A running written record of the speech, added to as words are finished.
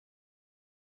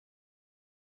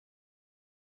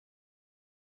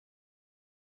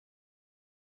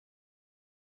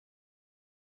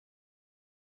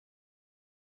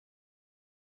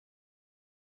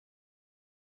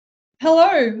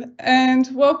Hello and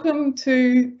welcome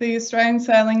to the Australian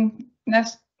Sailing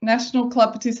National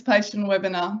Club Participation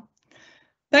webinar.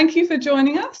 Thank you for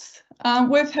joining us.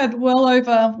 We've had well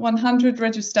over 100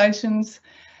 registrations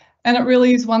and it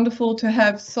really is wonderful to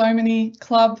have so many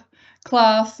club,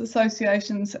 class,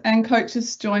 associations and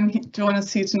coaches join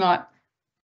us here tonight.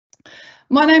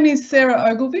 My name is Sarah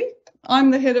Ogilvie. I'm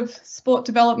the Head of Sport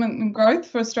Development and Growth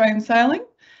for Australian Sailing,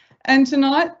 and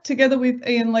tonight, together with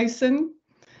Ian Leeson,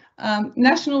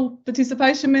 National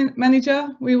Participation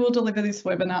Manager, we will deliver this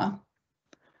webinar.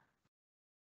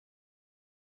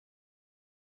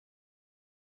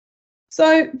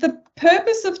 So the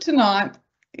purpose of tonight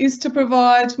is to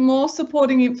provide more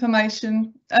supporting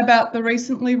information about the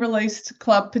recently released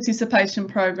club participation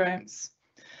programs.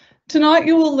 Tonight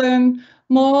you will learn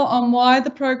more on why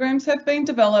the programs have been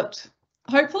developed.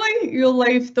 Hopefully you'll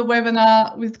leave the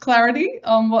webinar with clarity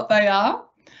on what they are,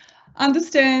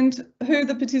 understand who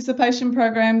the participation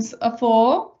programs are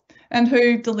for and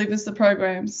who delivers the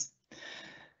programs.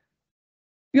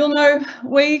 You'll know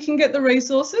where you can get the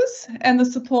resources and the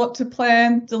support to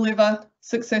plan, deliver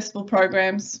successful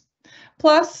programs.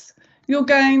 Plus, you'll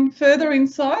gain further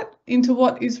insight into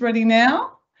what is ready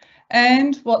now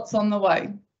and what's on the way.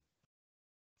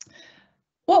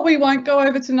 What we won't go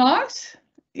over tonight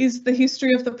is the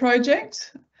history of the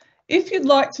project. If you'd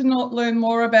like to learn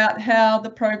more about how the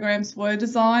programs were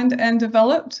designed and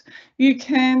developed, you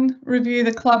can review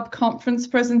the club conference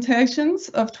presentations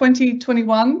of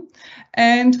 2021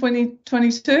 and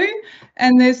 2022,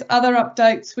 and there's other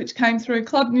updates which came through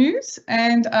Club News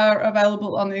and are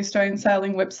available on the Australian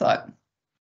Sailing website.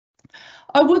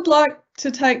 I would like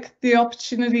to take the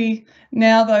opportunity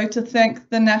now, though, to thank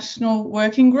the National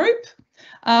Working Group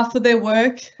for their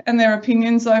work and their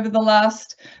opinions over the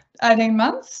last 18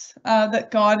 months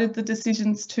that guided the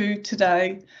decisions to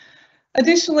today.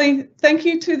 Additionally, thank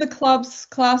you to the clubs,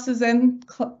 classes and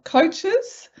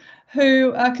coaches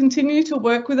who continue to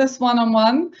work with us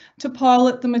one-on-one to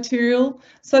pilot the material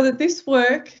so that this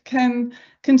work can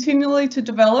continually to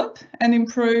develop and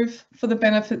improve for the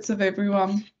benefits of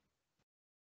everyone.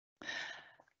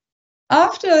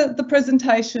 After the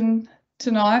presentation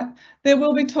tonight, there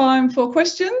will be time for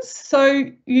questions, so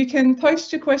you can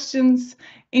post your questions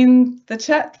in the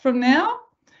chat from now.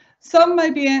 Some may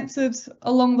be answered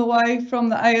along the way from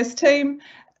the AS team,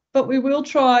 but we will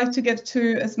try to get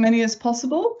to as many as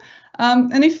possible.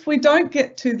 And if we don't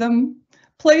get to them,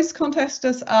 please contact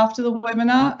us after the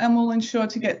webinar and we'll ensure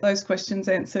to get those questions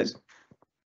answered.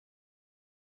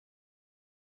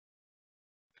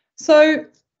 So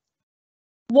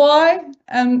why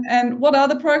and what are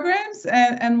the programs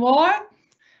and why?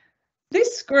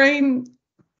 This screen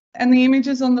and the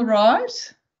images on the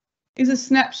right is a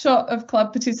snapshot of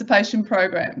club participation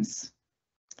programs.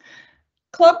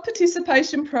 Club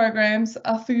participation programs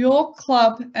are for your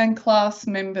club and class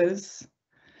members.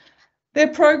 They're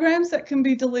programs that can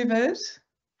be delivered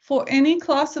for any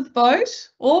class of boat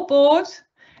or board,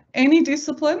 any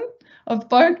discipline of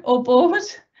boat or board,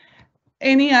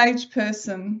 any age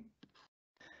person.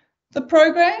 The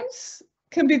programs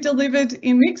can be delivered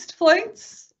in mixed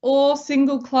fleets or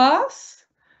single class.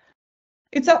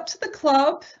 It's up to the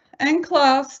club and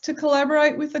class to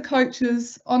collaborate with the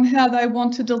coaches on how they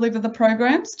want to deliver the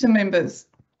programs to members.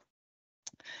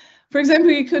 For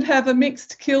example, you could have a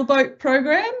mixed keelboat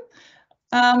program,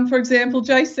 for example,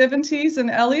 J70s and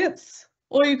Elliots,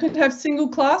 or you could have single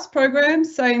class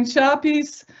programs, say in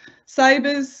Sharpies,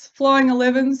 Sabres, Flying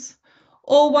 11s,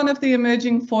 or one of the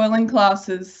emerging foiling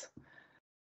classes.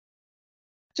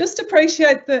 Just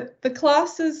appreciate that the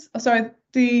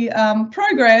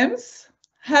programs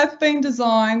have been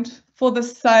designed for the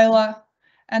sailor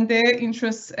and their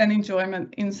interests and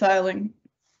enjoyment in sailing.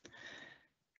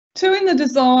 Two, in the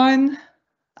design,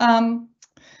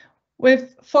 we're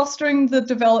fostering the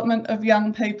development of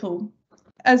young people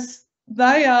as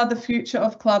they are the future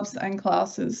of clubs and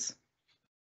classes.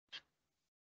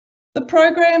 The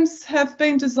programs have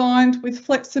been designed with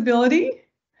flexibility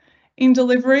in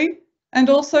delivery and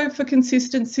also for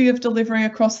consistency of delivery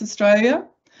across Australia,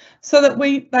 so that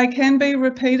they can be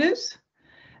repeated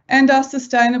and are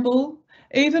sustainable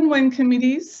even when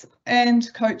committees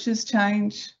and coaches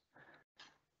change.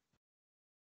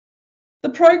 The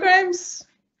programs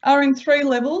are in 3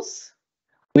 levels,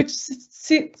 which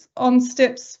sit on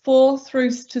steps 4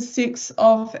 through to 6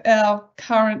 of our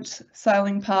current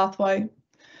sailing pathway.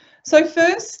 So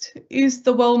first is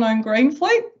the well-known Green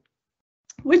Fleet,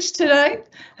 which today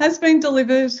has been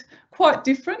delivered quite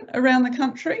different around the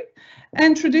country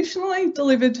and traditionally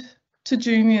delivered to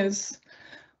juniors.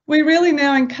 We really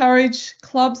now encourage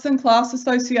clubs and class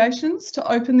associations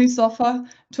to open this offer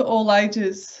to all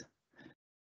ages.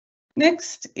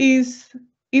 Next is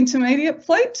intermediate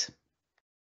fleet.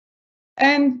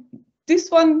 And this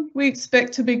one we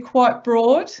expect to be quite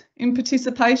broad in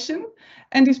participation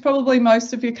and is probably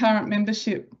most of your current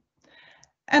membership.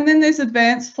 And then there's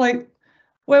advanced fleet,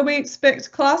 where we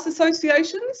expect class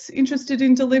associations interested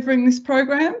in delivering this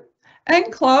program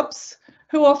and clubs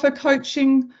who offer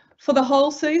coaching for the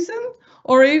whole season,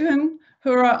 or even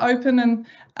who are open and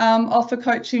offer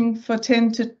coaching for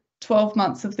 10 to 12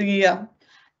 months of the year.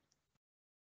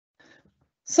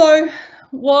 So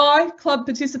why club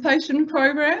participation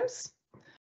programs?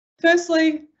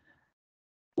 Firstly,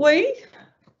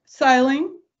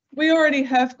 sailing, we already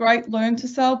have great learn to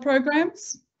sail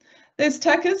programs. There's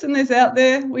tackers and there's out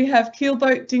there, we have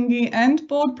keelboat, dinghy and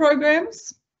board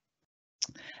programs.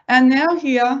 And now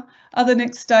here are the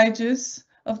next stages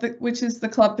of which is the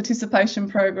club participation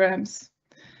programs.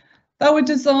 They were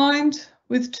designed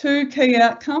with two key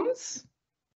outcomes: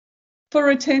 for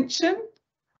retention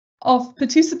of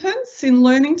participants in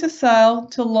learning to sail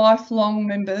to lifelong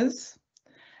members,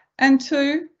 and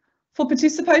two, for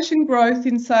participation growth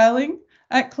in sailing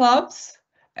at clubs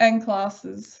and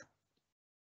classes.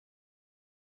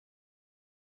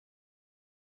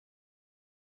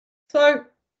 So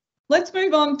let's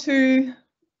move on to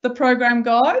the program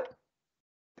guide.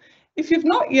 If you've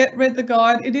not yet read the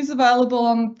guide, it is available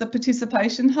on the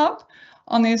Participation Hub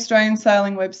on the Australian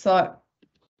Sailing website.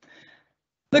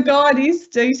 The guide is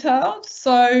detailed,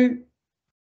 so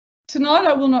tonight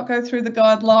I will not go through the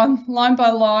guide line by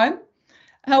line.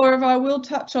 However, I will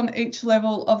touch on each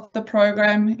level of the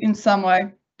program in some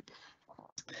way.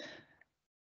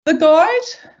 The guide,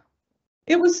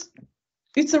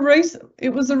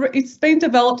 it's been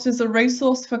developed as a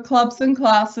resource for clubs and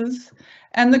classes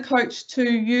and the coach to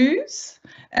use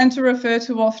and to refer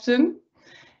to often.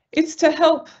 It's to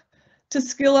help to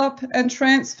skill up and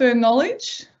transfer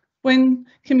knowledge when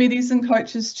committees and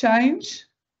coaches change.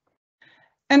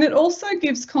 And it also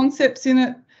gives concepts in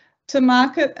it to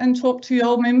market and talk to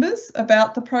your members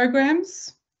about the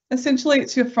programs. Essentially,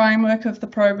 it's your framework of the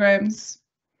programs.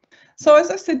 So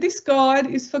as I said, this guide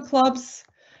is for clubs,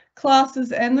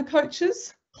 classes and the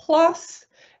coaches, plus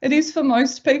it is for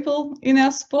most people in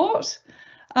our sport.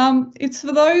 It's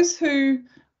for those who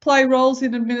play roles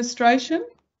in administration,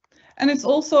 and it's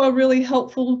also a really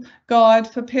helpful guide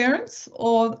for parents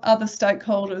or other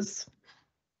stakeholders.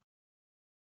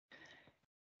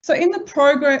 So in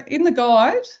the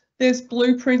guide, there's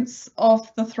blueprints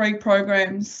of the 3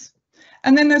 programs.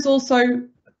 And then there's also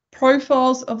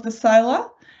profiles of the sailor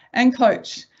and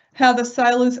coach, how the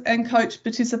sailors and coach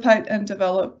participate and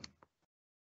develop.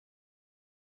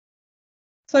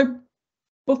 So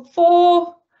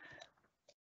before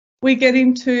we get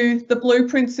into the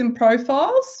blueprints and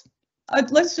profiles,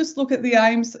 let's just look at the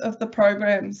aims of the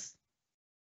programs.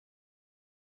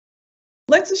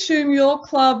 Let's assume your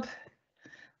club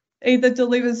either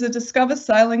delivers a Discover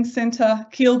Sailing Centre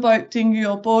keelboat, dinghy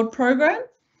or board program,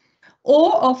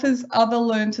 or offers other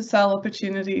learn to sail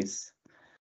opportunities.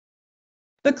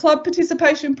 The club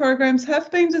participation programs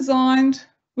have been designed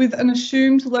with an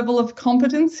assumed level of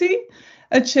competency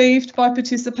achieved by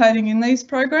participating in these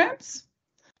programs.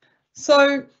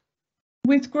 So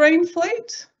with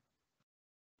Greenfleet's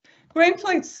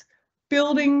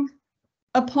building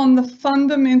upon the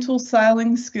fundamental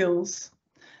sailing skills.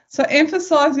 So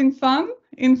emphasising fun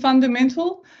in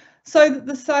fundamental so that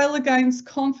the sailor gains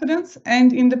confidence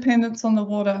and independence on the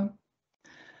water.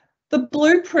 The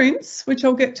blueprints, which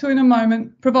I'll get to in a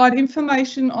moment, provide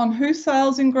information on who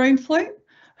sails in Greenfleet,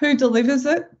 who delivers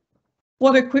it,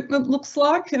 what equipment looks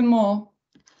like and more.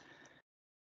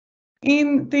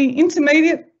 In the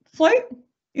intermediate fleet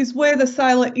is where the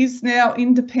sailor is now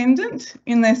independent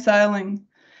in their sailing,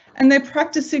 and they're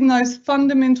practicing those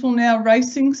fundamental now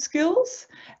racing skills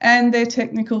and their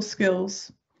technical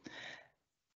skills.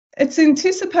 It's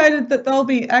anticipated that they'll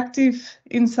be active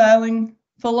in sailing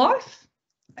for life,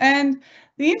 and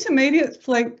the intermediate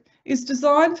fleet is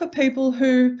designed for people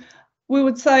who we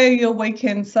would say are your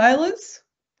weekend sailors,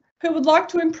 who would like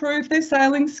to improve their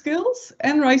sailing skills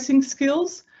and racing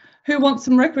skills, who want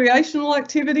some recreational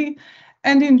activity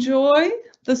and enjoy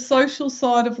the social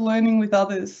side of learning with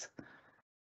others.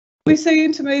 We see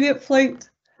intermediate fleet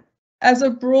as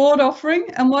a broad offering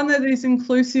and one that is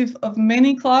inclusive of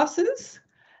many classes,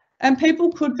 and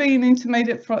people could be in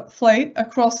intermediate fleet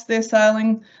across their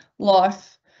sailing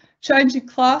life, changing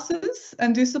classes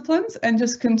and disciplines and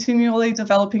just continually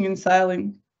developing in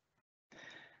sailing.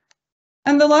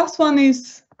 And the last one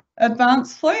is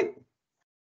advanced fleet,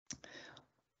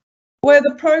 where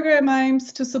the program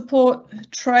aims to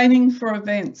support training for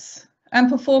events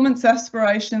and performance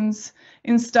aspirations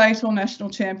in state or national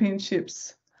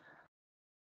championships.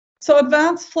 So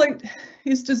Advanced Fleet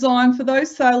is designed for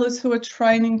those sailors who are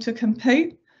training to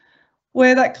compete,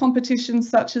 where that competition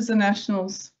such as the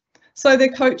Nationals. So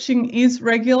their coaching is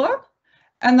regular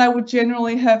and they would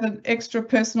generally have an extra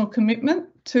personal commitment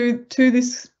to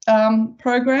this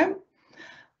program.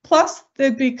 Plus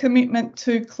there'd be commitment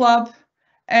to club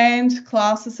and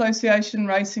class association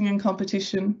racing and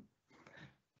competition.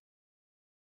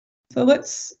 So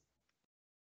let's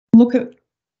look at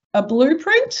a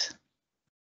blueprint.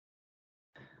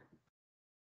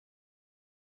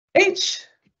 Each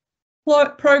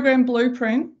program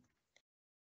blueprint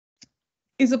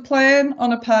is a plan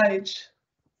on a page.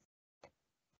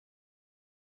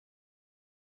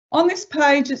 On this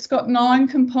page, it's got 9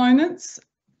 components,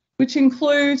 which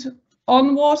include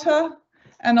on-water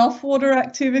and off-water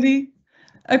activity,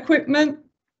 equipment,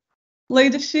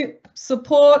 leadership,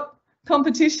 support,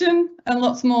 competition, and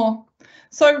lots more.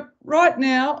 So right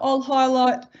now, I'll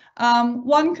highlight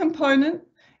one component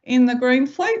in the Green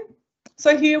Fleet.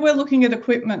 So here we're looking at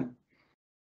equipment.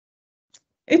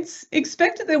 It's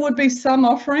expected there would be some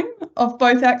offering of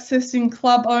both accessing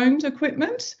club-owned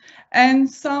equipment and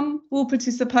some will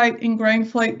participate in Green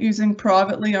Fleet using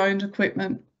privately owned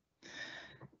equipment.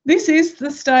 This is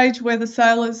the stage where the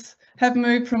sailors have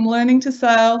moved from learning to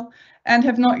sail and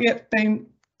have not yet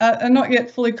are not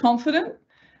yet fully confident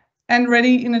and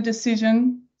ready in a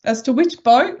decision as to which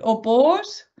boat or board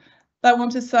they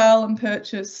want to sail and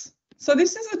purchase. So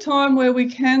this is a time where we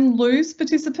can lose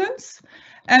participants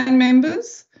and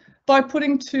members by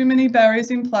putting too many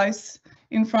barriers in place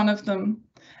in front of them.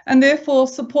 And therefore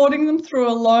supporting them through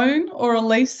a loan or a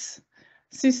lease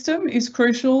system is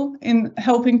crucial in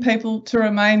helping people to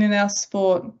remain in our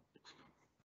sport.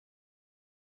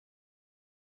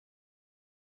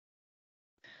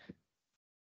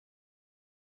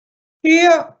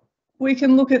 Here we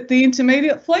can look at the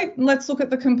intermediate fleet and let's look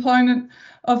at the component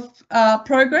of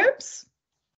programs.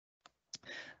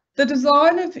 The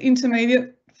design of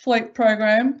intermediate fleet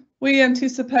program, we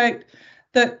anticipate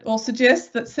that or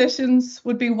suggest that sessions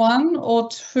would be 1 or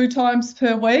 2 times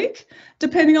per week,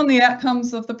 depending on the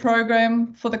outcomes of the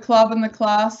program for the club and the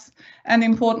class, and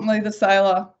importantly, the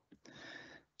sailor.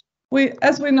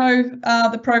 As we know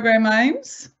the program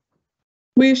aims,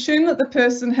 we assume that the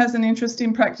person has an interest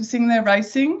in practicing their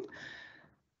racing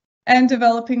and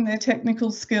developing their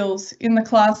technical skills in the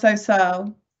class they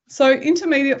sail. So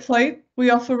intermediate fleet, we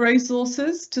offer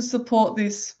resources to support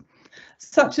this,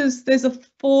 such as there's a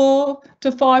 4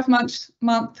 to 5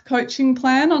 month coaching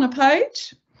plan on a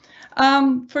page.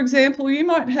 For example, you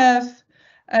might have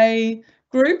a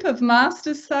group of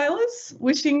masters sailors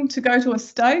wishing to go to a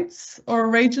states or a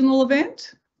regional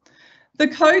event. The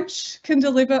coach can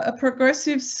deliver a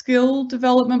progressive skill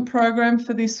development program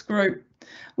for this group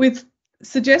with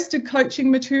suggested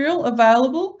coaching material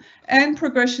available and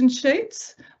progression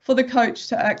sheets for the coach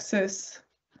to access.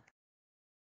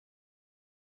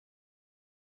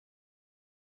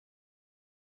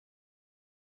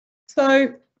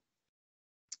 So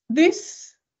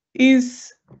this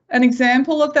is an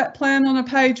example of that plan on a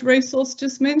page resource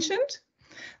just mentioned.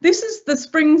 This is the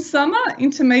spring summer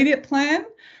intermediate plan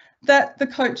that the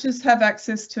coaches have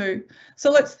access to. So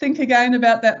let's think again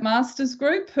about that masters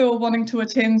group who are wanting to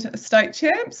attend state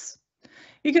champs.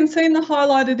 You can see in the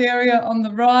highlighted area on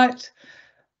the right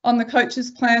on the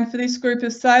coaches plan for this group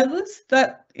of sailors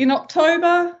that in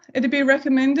October it'd be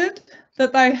recommended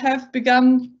that they have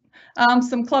begun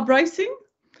some club racing,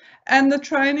 and the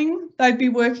training they'd be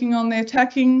working on their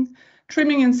tacking,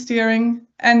 trimming and steering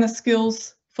and the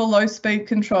skills for low speed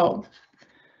control.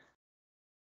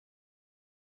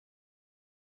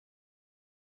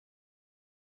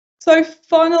 So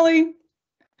finally,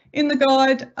 in the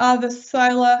guide are the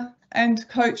sailor and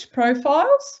coach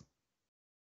profiles.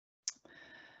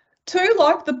 Too,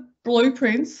 like the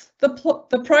blueprints,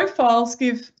 the profiles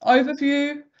give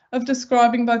overview of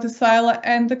describing both the sailor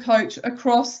and the coach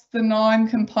across the 9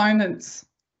 components.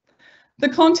 The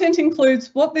content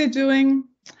includes what they're doing,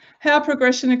 how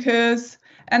progression occurs,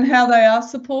 and how they are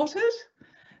supported,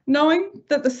 knowing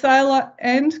that the sailor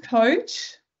and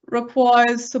coach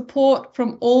requires support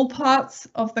from all parts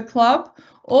of the club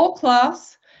or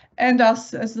class and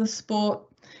us as the sport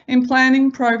in planning,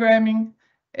 programming,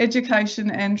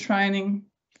 education and training.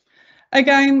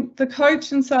 Again, the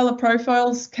coach and sailor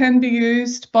profiles can be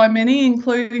used by many,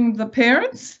 including the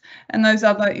parents and those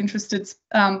other interested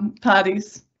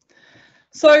parties.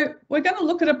 So we're going to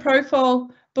look at a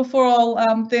profile before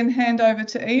I'll then hand over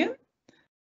to Ian.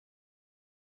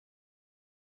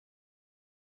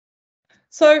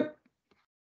 So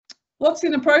what's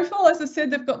in a profile? As I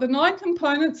said, they've got the 9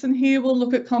 components, and here we'll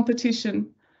look at competition.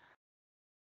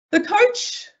 The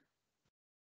coach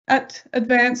at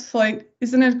Advanced Fleet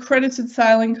is an accredited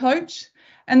sailing coach,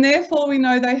 and therefore we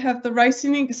know they have the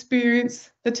racing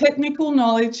experience, the technical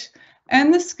knowledge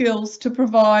and the skills to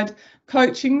provide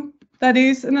coaching that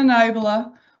is an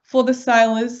enabler for the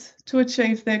sailors to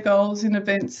achieve their goals in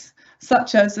events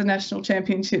such as the National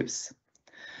Championships.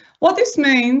 What this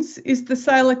means is the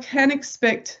sailor can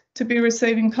expect to be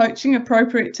receiving coaching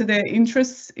appropriate to their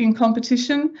interests in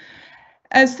competition,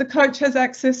 as the coach has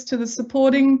access to the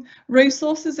supporting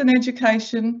resources and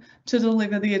education to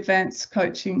deliver the advanced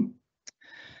coaching.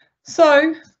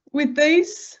 So with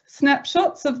these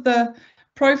snapshots of the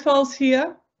profiles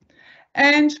here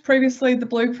and previously the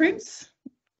blueprints,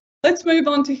 let's move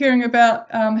on to hearing about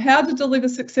how to deliver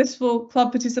successful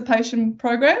club participation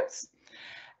programs.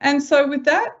 And so with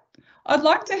that, I'd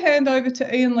like to hand over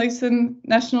to Ian Leeson,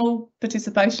 National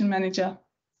Participation Manager.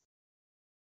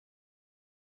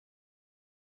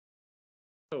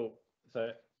 Cool.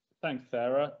 So thanks,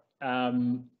 Sarah.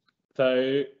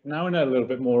 So now we know a little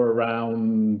bit more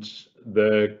around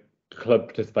the club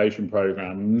participation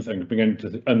programs and begin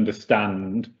to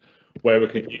understand where we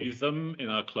can use them in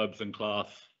our clubs and class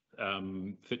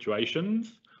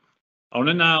situations. I want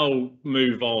to now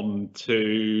move on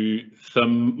to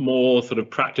some more sort of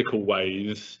practical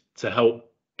ways to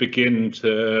help begin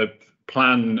to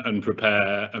plan and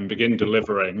prepare and begin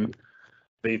delivering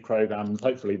these programs,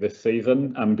 hopefully this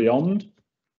season and beyond.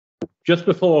 Just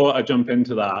before I jump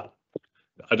into that,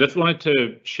 I just wanted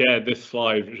to share this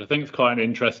slide, which I think is quite an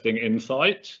interesting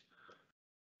insight.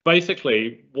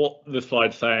 Basically, what the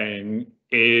slide's saying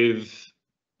is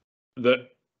that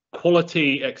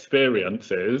quality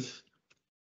experiences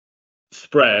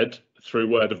spread through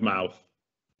word of mouth.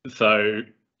 So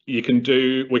we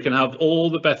can have all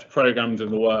the best programs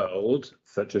in the world,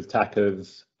 such as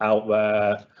TACAs out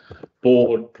there,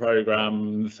 board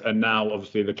programs, and now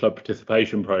obviously the club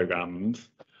participation programs.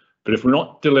 But if we're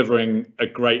not delivering a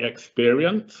great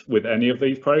experience with any of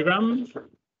these programs,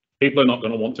 people are not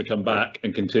going to want to come back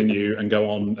and continue and go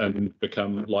on and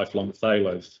become lifelong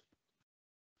sailors.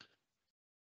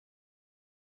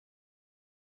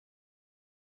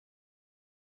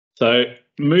 So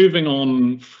moving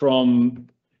on from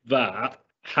that,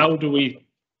 how do we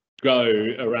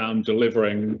go around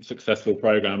delivering successful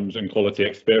programs and quality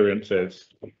experiences?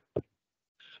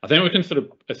 I think we can sort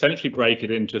of essentially break it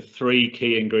into three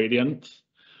key ingredients,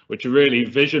 which are really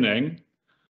visioning,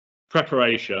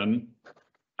 preparation,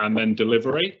 and then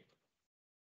delivery.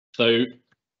 So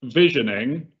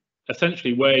visioning,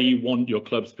 essentially where you want your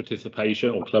club's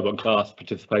participation or club and class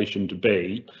participation to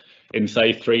be in,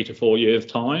 say, 3 to 4 years'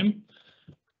 time.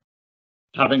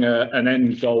 Having an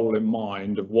end goal in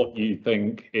mind of what you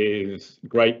think is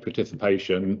great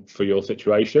participation for your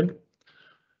situation.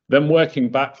 Then working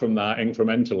back from that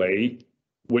incrementally,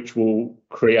 which will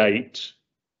create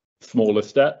smaller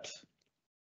steps.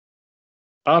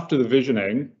 After the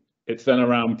visioning, it's then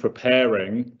around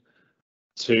preparing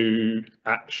to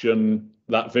action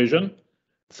that vision.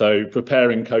 So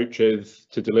preparing coaches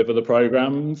to deliver the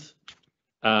programs,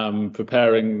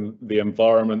 preparing the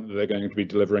environment that they're going to be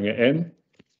delivering it in,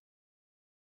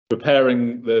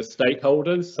 preparing the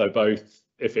stakeholders, so both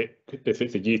if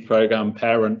it's a youth program,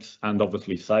 parents, and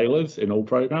obviously sailors in all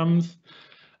programs,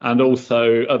 and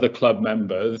also other club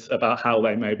members about how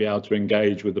they may be able to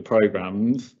engage with the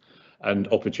programs and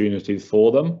opportunities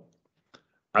for them.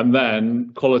 And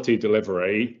then quality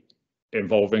delivery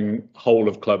involving whole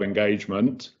of club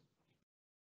engagement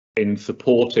in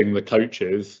supporting the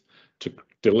coaches to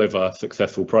deliver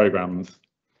successful programs.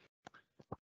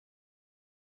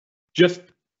 Just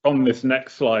on this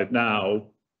next slide now,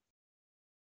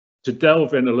 to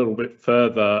delve in a little bit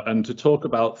further and to talk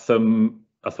about some,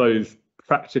 I suppose,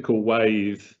 practical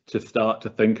ways to start to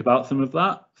think about some of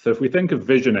that. So if we think of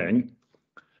visioning,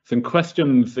 some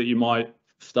questions that you might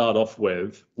start off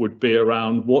with would be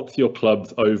around what's your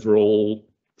club's overall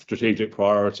strategic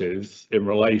priorities in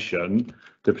relation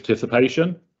to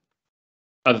participation?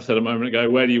 As I said a moment ago,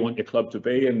 where do you want your club to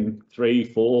be in 3,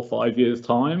 4, 5 years'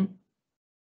 time?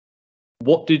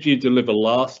 What did you deliver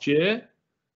last year?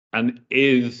 And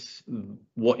is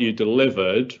what you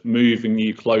delivered moving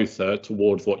you closer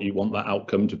towards what you want that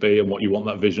outcome to be and what you want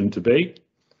that vision to be?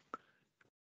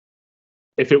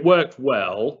 If it worked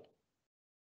well,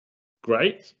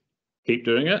 great, keep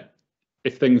doing it.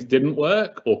 If things didn't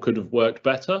work or could have worked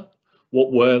better,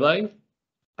 what were they?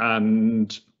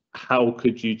 And how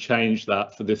could you change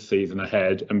that for this season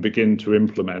ahead and begin to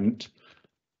implement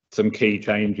some key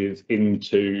changes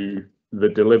into the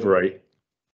delivery?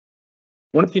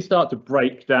 Once you start to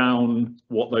break down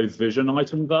what those vision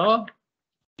items are,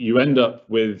 you end up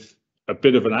with a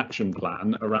bit of an action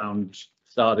plan around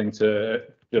starting to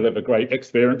deliver great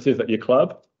experiences at your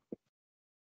club.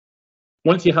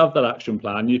 Once you have that action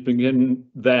plan, you begin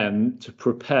then to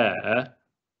prepare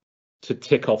to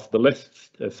tick off the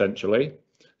list, essentially.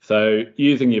 So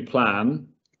using your plan,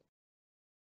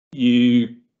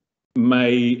 you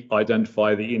may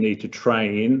identify that you need to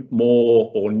train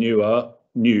more or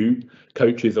new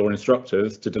coaches or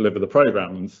instructors to deliver the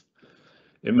programs.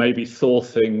 It may be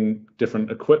sourcing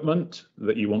different equipment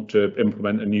that you want to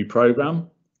implement a new program.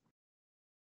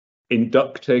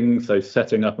 Inducting, so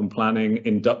setting up and planning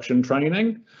induction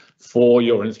training for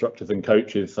your instructors and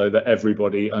coaches so that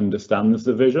everybody understands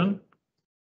the vision.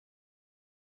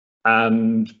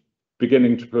 And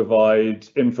beginning to provide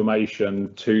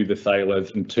information to the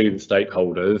sailors and to the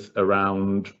stakeholders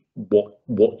around what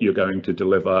you're going to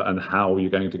deliver and how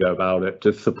you're going to go about it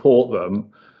to support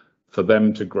them, for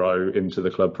them to grow into the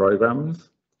club programs.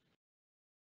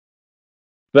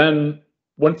 Then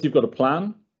once you've got a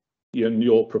plan and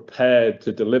you're prepared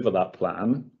to deliver that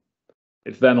plan,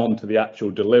 it's then on to the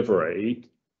actual delivery.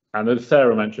 And as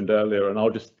Sarah mentioned earlier, and I'll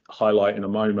just highlight in a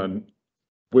moment,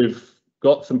 we've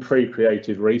got some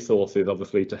pre-created resources,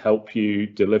 obviously, to help you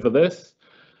deliver this.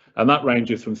 And that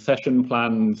ranges from session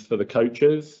plans for the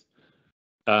coaches,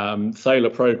 sailor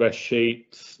progress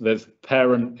sheets, there's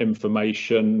parent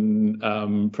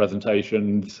information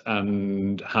presentations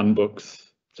and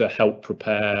handbooks to help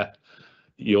prepare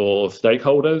your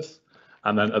stakeholders,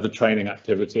 and then other training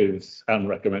activities and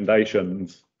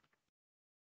recommendations.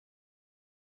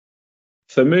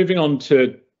 So moving on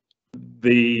to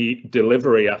the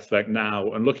delivery aspect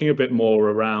now, and looking a bit more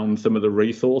around some of the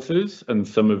resources and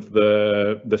some of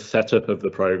the setup of the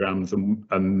programs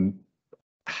and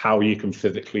how you can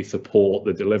physically support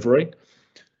the delivery.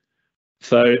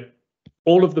 So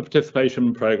all of the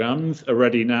participation programs are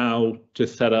ready now to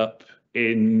set up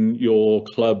in your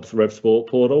club's RevSport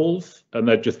portals, and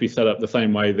they'd just be set up the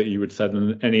same way that you would set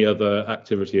any other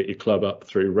activity at your club up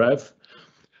through Rev.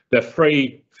 They're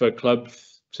free for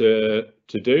clubs to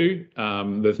do.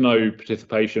 There's no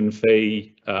participation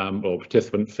fee or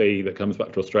participant fee that comes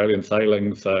back to Australian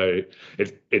Sailing, so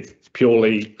it's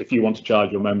purely, if you want to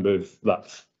charge your members,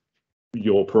 that's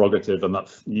your prerogative, and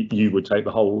that's you would take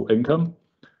the whole income.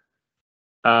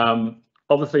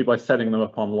 Obviously, by setting them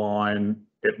up online,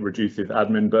 it reduces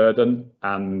admin burden,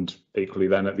 and equally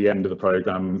then at the end of the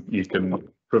program, you can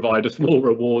provide a small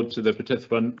reward to the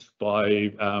participant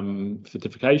by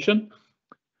certification.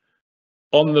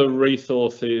 On the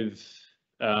resources,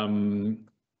 on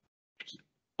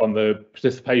the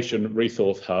participation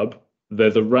resource hub,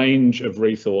 there's a range of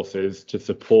resources to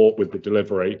support with the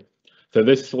delivery. So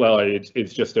this slide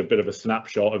is just a bit of a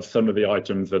snapshot of some of the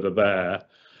items that are there,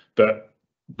 but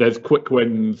there's quick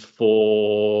wins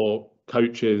for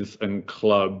coaches and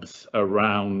clubs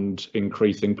around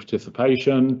increasing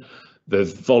participation.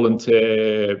 There's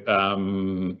volunteer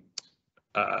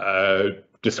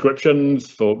descriptions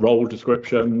for role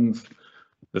descriptions.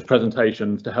 There's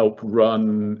presentations to help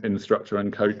run instructor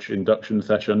and coach induction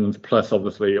sessions, plus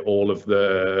obviously all of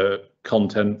the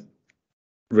content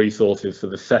resources for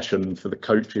the sessions for the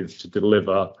coaches to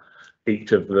deliver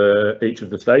each of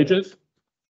the stages.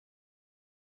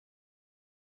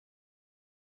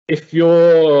 If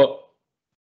you're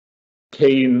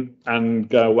keen and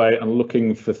go away and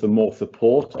looking for some more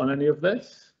support on any of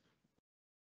this,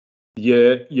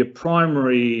 your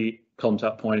primary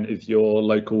contact point is your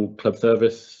local club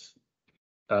service,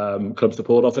 club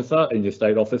support officer in your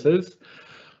state offices.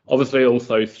 Obviously,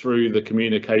 also through the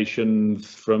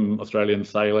communications from Australian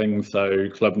Sailing, so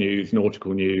Club News,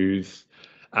 Nautical News,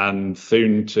 and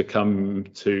soon to come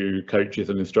to coaches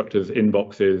and instructors'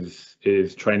 inboxes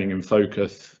is Training in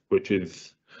Focus, which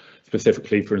is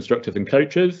specifically for instructors and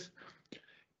coaches.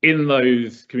 In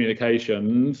those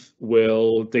communications,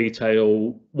 we'll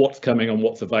detail what's coming and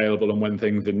what's available and when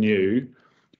things are new.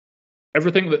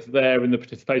 Everything that's there in the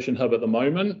participation hub at the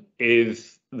moment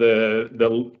is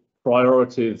the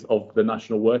priorities of the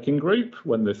National Working Group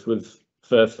when this was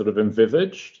first sort of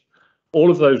envisaged. All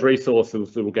of those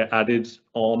resources will get added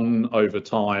on over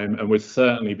time, and we'd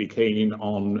certainly be keen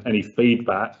on any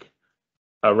feedback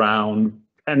around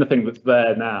anything that's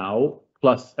there now,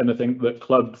 plus anything that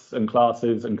clubs and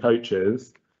classes and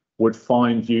coaches would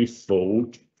find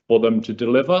useful for them to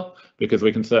deliver, because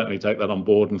we can certainly take that on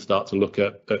board and start to look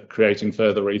at creating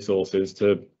further resources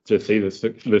to see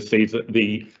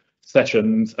the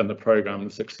sessions and the program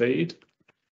succeed.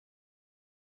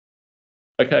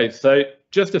 Okay, so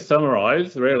just to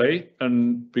summarise really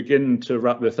and begin to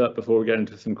wrap this up before we get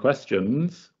into some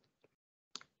questions.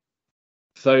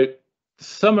 So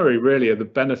summary really of the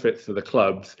benefits of the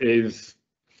clubs is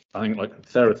I think, like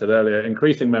Sarah said earlier,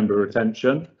 increasing member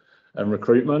retention and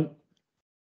recruitment,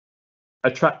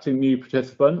 attracting new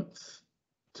participants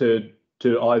to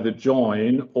either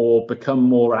join or become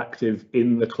more active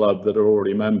in the club that are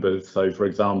already members. So, for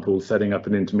example, setting up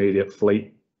an intermediate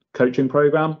fleet coaching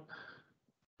program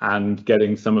and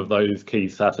getting some of those key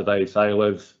Saturday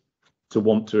sailors to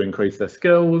want to increase their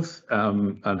skills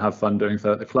and have fun doing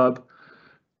so at the club.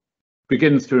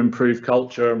 Begins to improve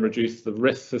culture and reduce the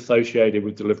risks associated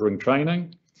with delivering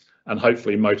training, and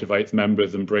hopefully motivates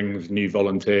members and brings new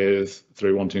volunteers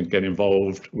through wanting to get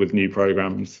involved with new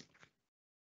programs.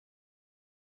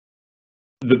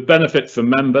 The benefit for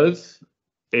members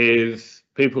is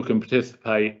people can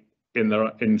participate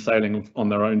in sailing on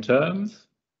their own terms.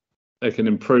 They can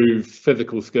improve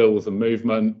physical skills and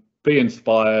movement, be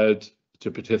inspired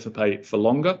to participate for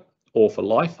longer or for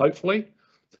life, hopefully,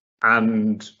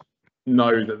 and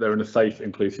know that they're in a safe,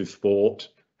 inclusive sport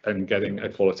and getting a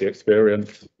quality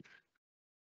experience.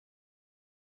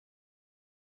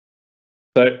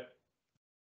 So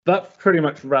that pretty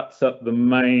much wraps up the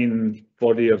main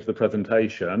body of the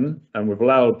presentation, and we've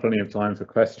allowed plenty of time for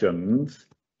questions.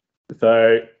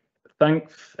 So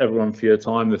thanks everyone for your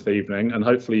time this evening, and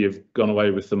hopefully you've gone away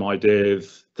with some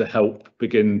ideas to help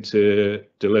begin to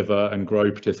deliver and grow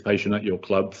participation at your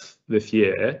clubs this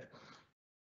year.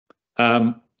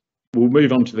 We'll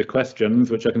move on to the questions,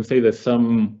 which I can see there's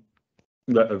some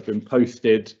that have been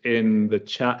posted in the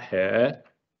chat here.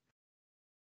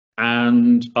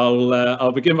 And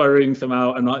I'll begin by reading some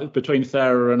out, and between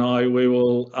Sarah and I, we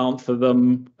will answer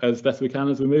them as best we can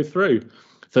as we move through.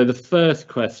 So the first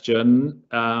question,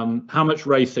 how much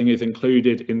racing is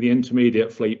included in the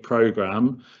intermediate fleet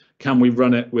programme? Can we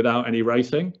run it without any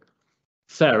racing?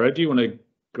 Sarah, do you want to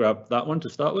grab that one to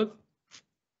start with?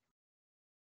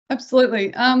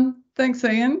 Absolutely. Thanks,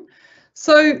 Ian.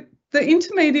 So the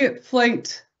intermediate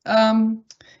fleet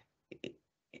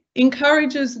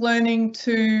encourages learning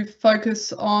to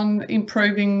focus on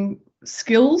improving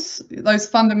skills, those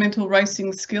fundamental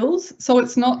racing skills. So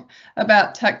it's not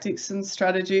about tactics and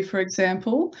strategy, for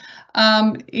example.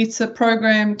 It's a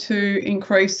program to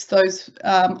increase those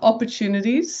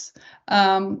opportunities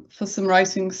for some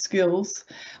racing skills.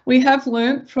 We have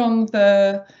learnt from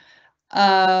the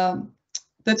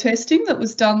testing that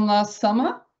was done last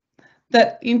summer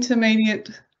that intermediate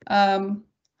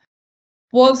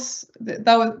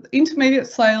intermediate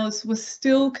sailors were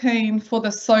still keen for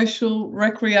the social,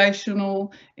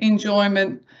 recreational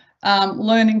enjoyment,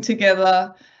 learning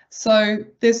together. So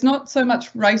there's not so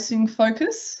much racing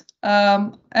focus,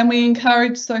 and we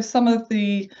encourage some of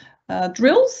the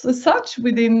drills as such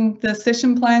within the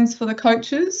session plans for the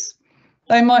coaches.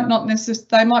 They might not necessarily,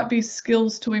 they might be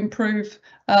skills to improve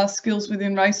skills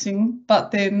within racing, but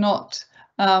they're not,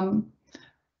 I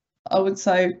would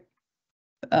say,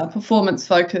 performance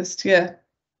focused. Yeah.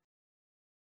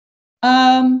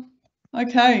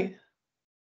 Okay.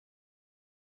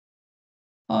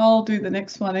 I'll do the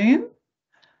next one, Ian.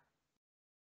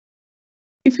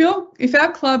 If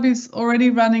our club is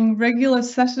already running regular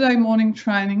Saturday morning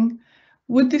training,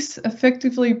 would this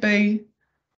effectively be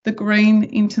the Green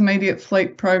Intermediate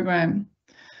Fleet program?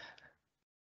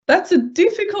 That's a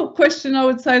difficult question, I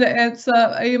would say, to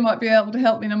answer. Ian might be able to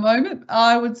help me in a moment.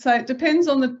 I would say it depends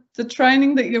on the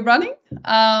training that you're running.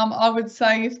 I would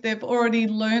say if they've already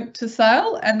learnt to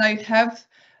sail and they have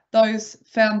those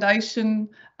foundation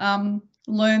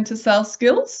learn to sail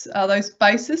skills, those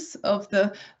basis of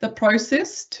the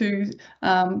process to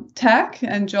tack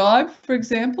and jibe, for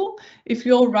example. If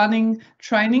you're running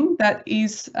training that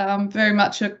is very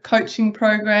much a coaching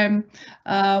program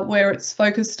where it's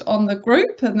focused on the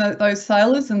group and those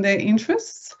sailors and their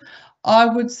interests, I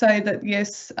would say that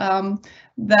yes,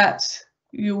 that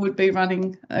you would be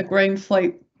running a Green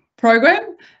Fleet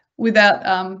program without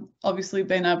obviously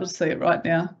being able to see it right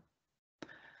now.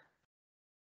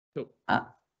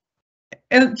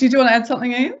 Did you want to add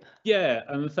something, Ian? Yeah,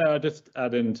 and so I'll just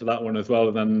add into that one as well,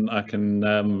 and then I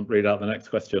can read out the next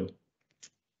question.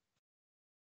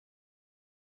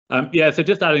 Yeah, so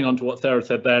just adding on to what Sarah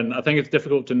said then, I think it's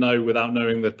difficult to know without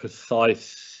knowing the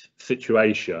precise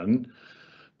situation,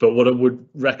 but what I would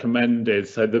recommend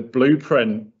is, so the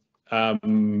blueprint, so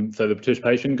the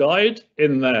participation guide,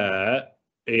 in there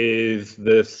is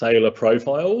the sailor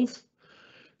profiles.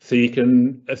 So you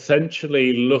can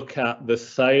essentially look at the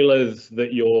sailors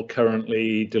that you're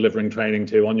currently delivering training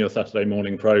to on your Saturday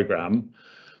morning program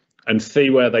and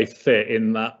see where they fit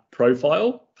in that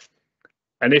profile.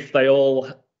 And if they all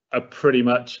are pretty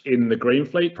much in the Green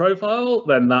Fleet profile,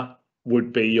 then that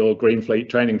would be your Green Fleet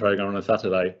training program on a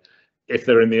Saturday. If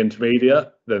they're in the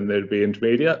intermediate, then they'd be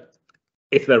intermediate.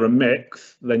 if they're a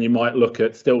mix, then you might look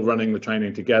at still running the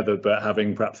training together, but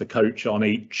having perhaps a coach on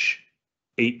each,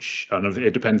 and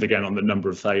it depends again on the number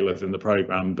of sailors in the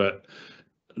program, but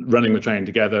running the training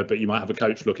together, but you might have a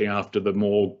coach looking after the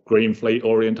more green fleet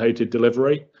orientated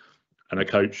delivery and a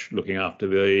coach looking after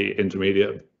the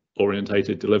intermediate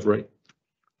orientated delivery.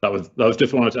 That was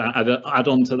just wanted to add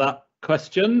on to that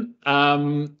question.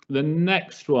 The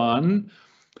next one,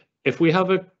 if we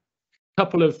have a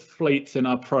couple of fleets in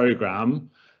our program,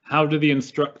 how do the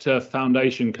instructor,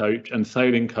 foundation coach and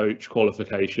sailing coach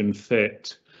qualification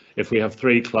fit? If we have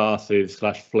 3 classes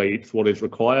 / fleets, what is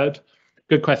required?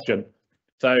 Good question.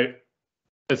 So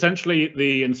essentially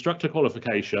the instructor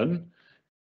qualification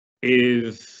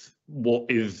is what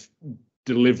is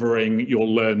delivering your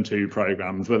Learn To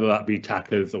programs, whether that be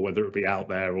TACAs or whether it be out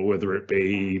there or whether it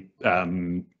be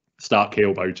start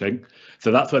keel boating.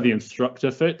 So that's where the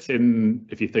instructor fits in.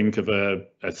 If you think of a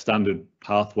standard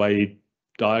pathway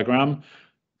diagram,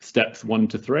 steps 1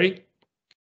 to 3.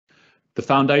 The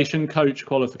foundation coach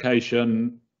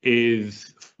qualification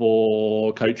is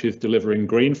for coaches delivering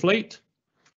green fleet,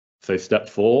 so step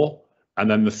 4. And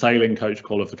then the sailing coach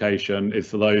qualification is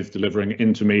for those delivering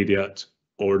intermediate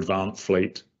or advanced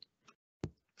fleet.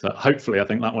 So hopefully I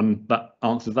think that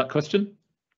answers that question.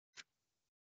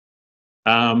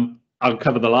 I'll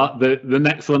cover the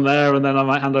next one there, and then I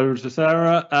might hand over to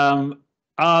Sarah.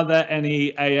 Are there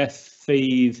any AS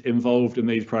fees involved in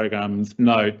these programs?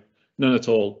 No, none at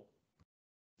all.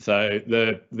 So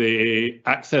the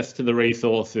access to the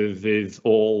resources is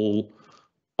all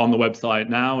on the website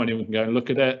now, anyone can go and look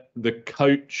at it. The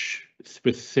coach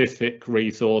specific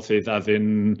resources, as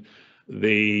in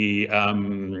the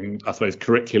I suppose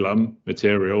curriculum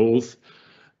materials,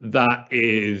 that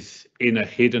is in a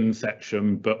hidden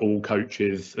section, but all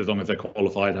coaches, as long as they're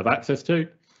qualified, have access to.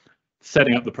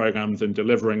 Setting up the programs and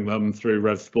delivering them through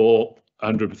RevSport,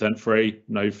 100% free,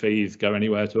 no fees go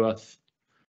anywhere to us.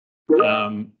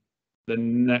 The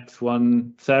next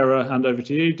one, Sarah, hand over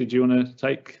to you. Did you want to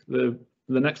take the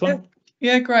next one?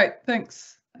 Yeah, great,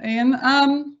 thanks, Ian.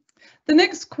 The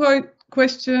next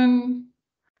question,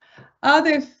 are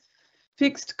there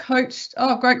fixed coach,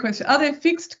 great question. Are there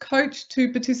fixed coach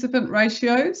to participant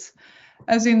ratios,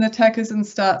 as in the TACAs and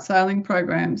start sailing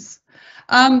programs?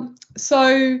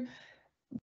 So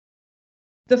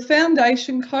the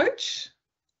foundation coach,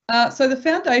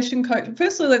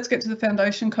 firstly, let's get to the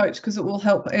foundation coach because it will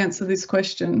help answer this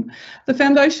question. The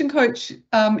foundation coach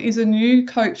is a new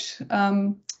coach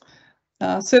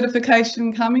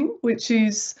certification coming, which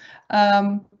is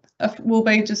will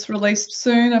be just released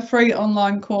soon, a free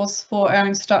online course for our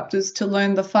instructors to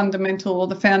learn the fundamental or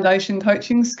the foundation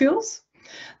coaching skills.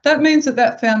 That means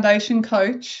that foundation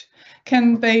coach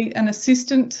can be an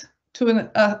assistant to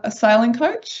a sailing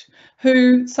coach,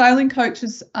 who sailing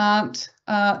coaches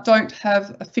don't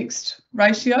have a fixed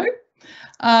ratio.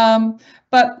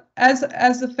 But as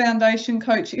a foundation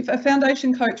coach, if a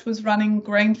foundation coach was running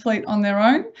green fleet on their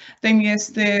own, then yes,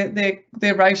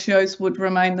 their ratios would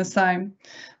remain the same.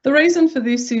 The reason for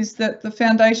this is that the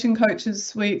foundation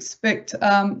coaches, we expect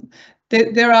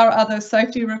there are other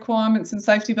safety requirements and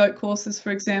safety boat courses, for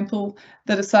example,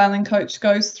 that a sailing coach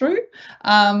goes through,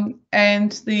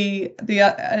 and the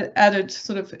added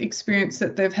sort of experience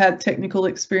that they've had, technical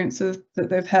experiences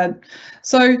that they've had.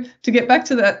 So to get back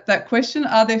to that question,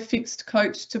 are there fixed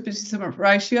coach to participant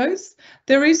ratios?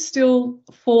 There is still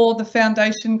for the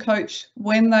foundation coach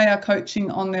when they are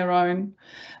coaching on their own,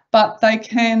 but they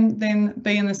can then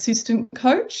be an assistant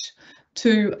coach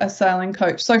to a sailing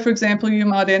coach. So for example, you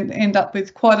might end up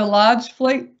with quite a large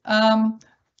fleet.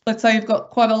 Let's say you've got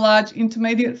quite a large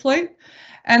intermediate fleet,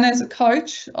 and as a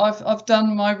coach, I've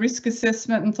done my risk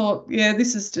assessment and thought, yeah,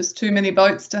 this is just too many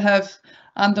boats to have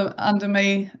under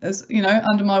me, as you know,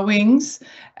 under my wings,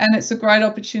 and it's a great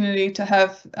opportunity to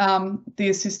have the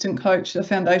assistant coach, the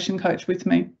foundation coach, with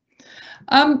me.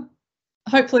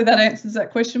 Hopefully that answers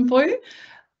that question for you.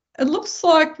 It looks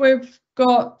like we've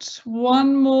got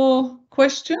one more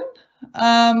question.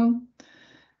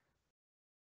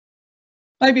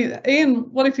 Maybe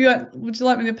Ian, would you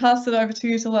like me to pass it over to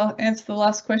you to answer the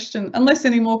last question, unless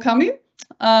any more come in?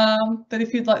 But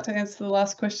if you'd like to answer the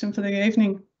last question for the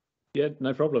evening. Yeah,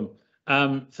 no problem.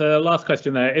 So last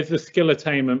question there, is the skill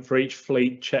attainment for each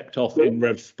fleet checked off in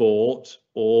RevSport,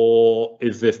 or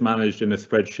is this managed in a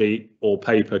spreadsheet or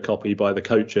paper copy by the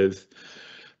coaches?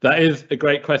 That is a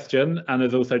great question, and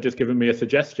has also just given me a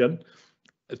suggestion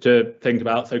to think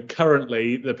about. So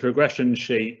currently the progression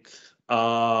sheets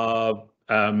are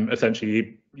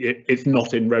essentially, it's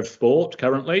not in RevSport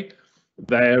currently.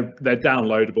 They're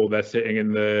downloadable, they're sitting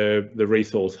in the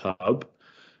resource hub.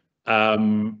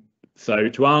 So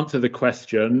to answer the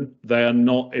question, they are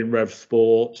not in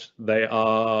RevSport. They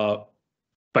are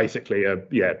basically an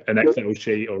Excel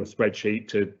sheet or a spreadsheet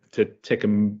to tick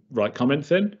and write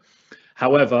comments in.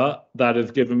 However, that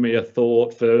has given me a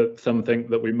thought for something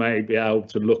that we may be able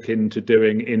to look into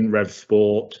doing in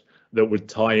RevSport that would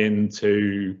tie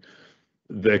into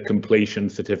the completion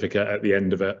certificate at the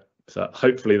end of it. So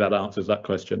hopefully that answers that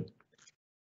question.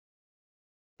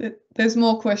 There's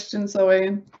more questions though,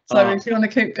 Ian. So if you want to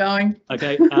keep going.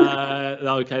 Okay.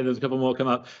 Okay, there's a couple more come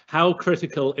up. How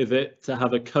critical is it to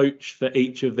have a coach for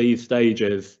each of these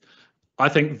stages? I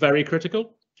think very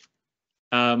critical.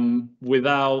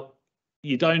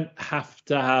 You don't have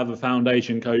to have a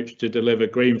foundation coach to deliver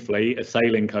Greenfleet. A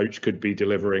sailing coach could be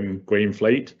delivering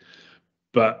Greenfleet,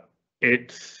 but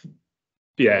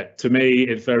to me,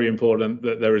 it's very important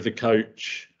that there is a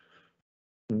coach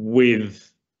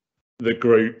with the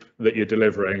group that you're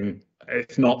delivering.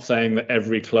 It's not saying that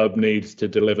every club needs to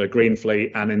deliver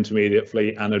Greenfleet and Intermediate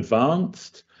Fleet and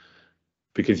Advanced,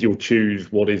 because you'll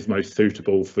choose what is most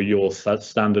suitable for your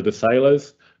standard of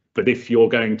sailors. But if you're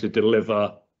going to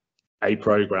deliver a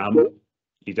program,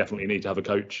 you definitely need to have a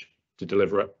coach to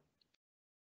deliver it.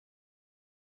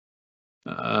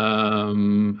 We've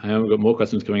got more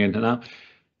questions coming in now.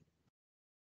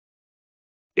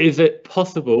 Is it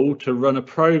possible to run a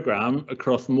program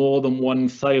across more than one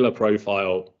sailor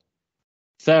profile?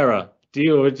 Sarah,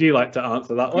 would you like to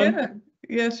answer that one?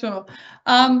 Yeah, sure.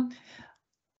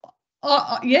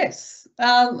 Yes.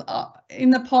 In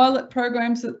the pilot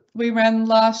programs that we ran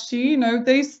last year,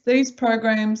 these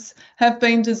programs have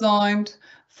been designed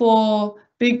for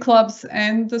big clubs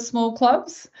and the small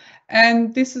clubs.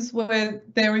 And this is where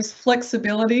there is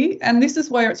flexibility. And this is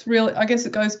where it's really, I guess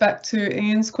it goes back to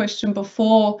Ian's question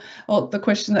before, or the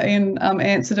question that Ian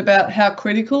answered about how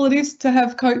critical it is to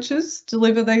have coaches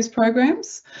deliver these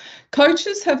programs.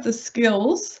 Coaches have the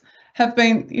skills, they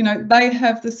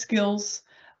have the skills,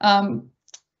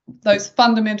 those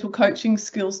fundamental coaching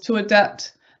skills to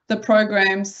adapt the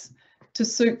programs to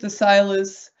suit the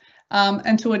sailors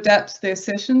and to adapt their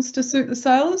sessions to suit the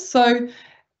sailors. So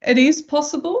it is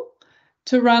possible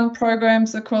to run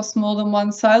programs across more than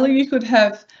one sailor. You could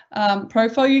have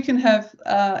profile. You can have,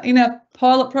 in our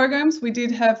pilot programs, we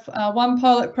did have one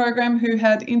pilot program who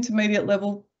had intermediate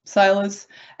level sailors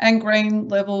and green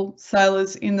level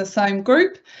sailors in the same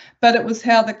group, but it was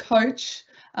how the coach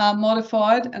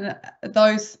modified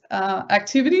those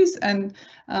activities and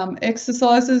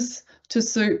exercises to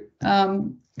suit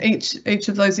each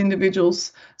of those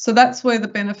individuals. So that's where the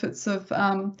benefits of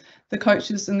the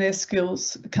coaches and their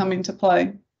skills come into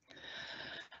play.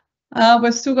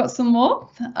 We've still got some more.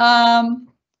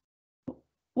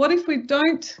 What if we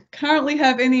don't currently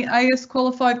have any AS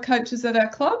qualified coaches at our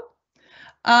club?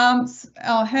 How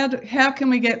can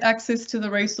we get access to the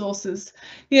resources?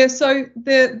 Yeah, so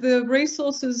the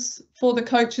resources for the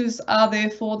coaches are there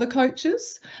for the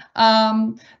coaches.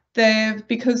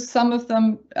 Because some of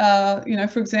them,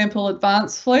 for example,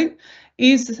 Advanced Fleet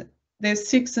there's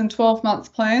 6 and 12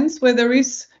 month plans where there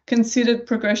is considered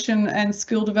progression and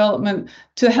skill development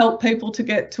to help people to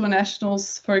get to a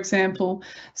nationals, for example.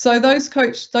 So those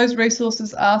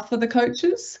resources are for the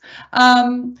coaches.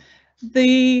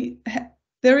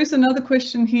 There is another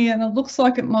question here, and it looks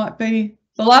like it might be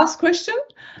the last question.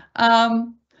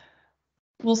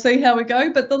 We'll see how we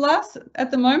go. But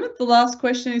at the moment, the last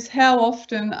question is, how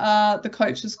often are the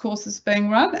coaches courses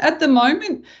being run? At the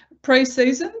moment,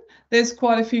 pre-season, there's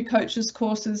quite a few coaches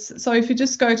courses. So if you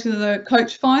just go to the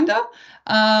coach finder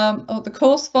or the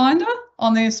course finder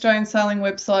on the Australian Sailing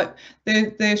website,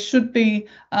 there should be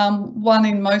one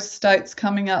in most states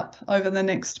coming up over the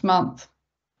next month.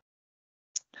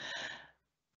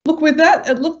 Look, with that,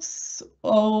 it looks,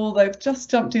 they've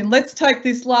just jumped in. Let's take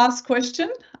this last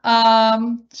question,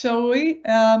 shall we?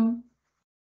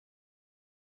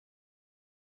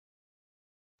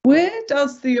 Where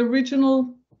does the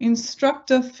original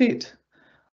instructor fit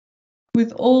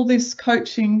with all this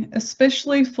coaching,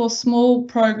 especially for small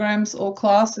programs or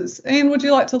classes? Ian, would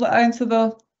you like to answer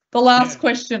the last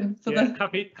question?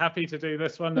 Happy to do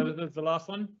this one as the last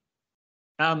one.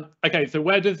 Okay, so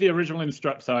where does the original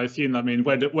instructor, I assume that means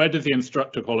where does the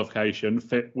instructor qualification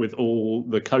fit with all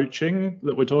the coaching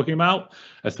that we're talking about,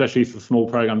 especially for small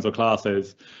programs or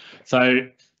classes? So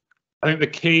I think the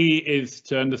key is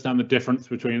to understand the difference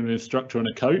between an instructor and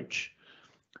a coach.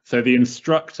 So the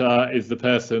instructor is the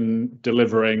person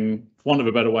delivering, for want of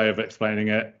a better way of explaining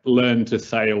it, learn to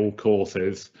sail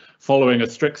courses, following a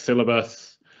strict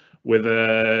syllabus with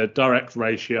a direct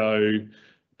ratio.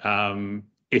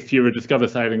 If you're a Discover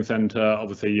Sailing Centre,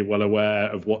 obviously you're well aware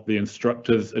of what the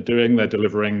instructors are doing. They're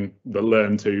delivering the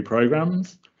Learn To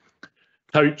programs.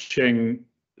 coaching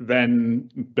then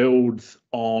builds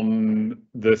on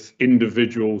this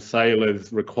individual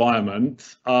sailor's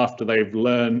requirements after they've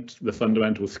learnt the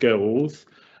fundamental skills,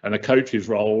 and a coach's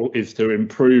role is to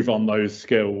improve on those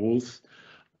skills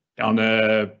on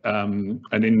an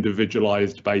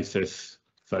individualized basis.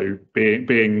 So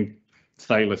being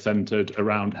sailor centered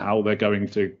around how they're going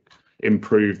to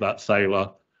improve that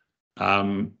sailor.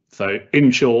 So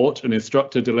in short, an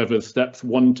instructor delivers steps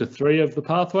 1 to 3 of the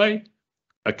pathway.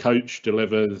 A coach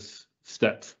delivers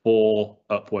steps 4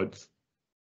 upwards.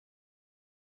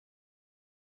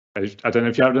 I don't know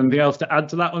if you have anything else to add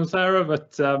to that one, Sarah,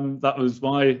 but that was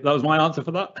my answer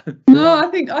for that. No, I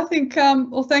think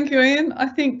well, thank you, Ian. I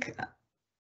think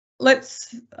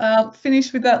let's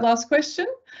finish with that last question.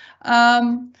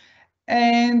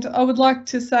 And I would like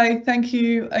to say thank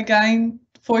you again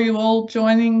for you all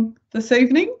joining this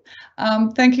evening.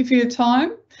 Thank you for your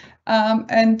time.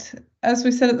 And as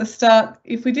we said at the start,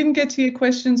 if we didn't get to your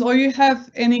questions or you have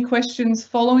any questions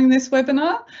following this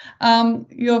webinar,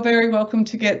 you're very welcome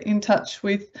to get in touch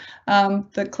with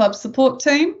the club support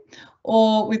team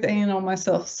or with Ian or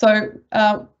myself. So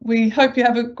we hope you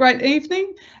have a great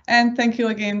evening, and thank you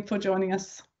again for joining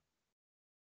us.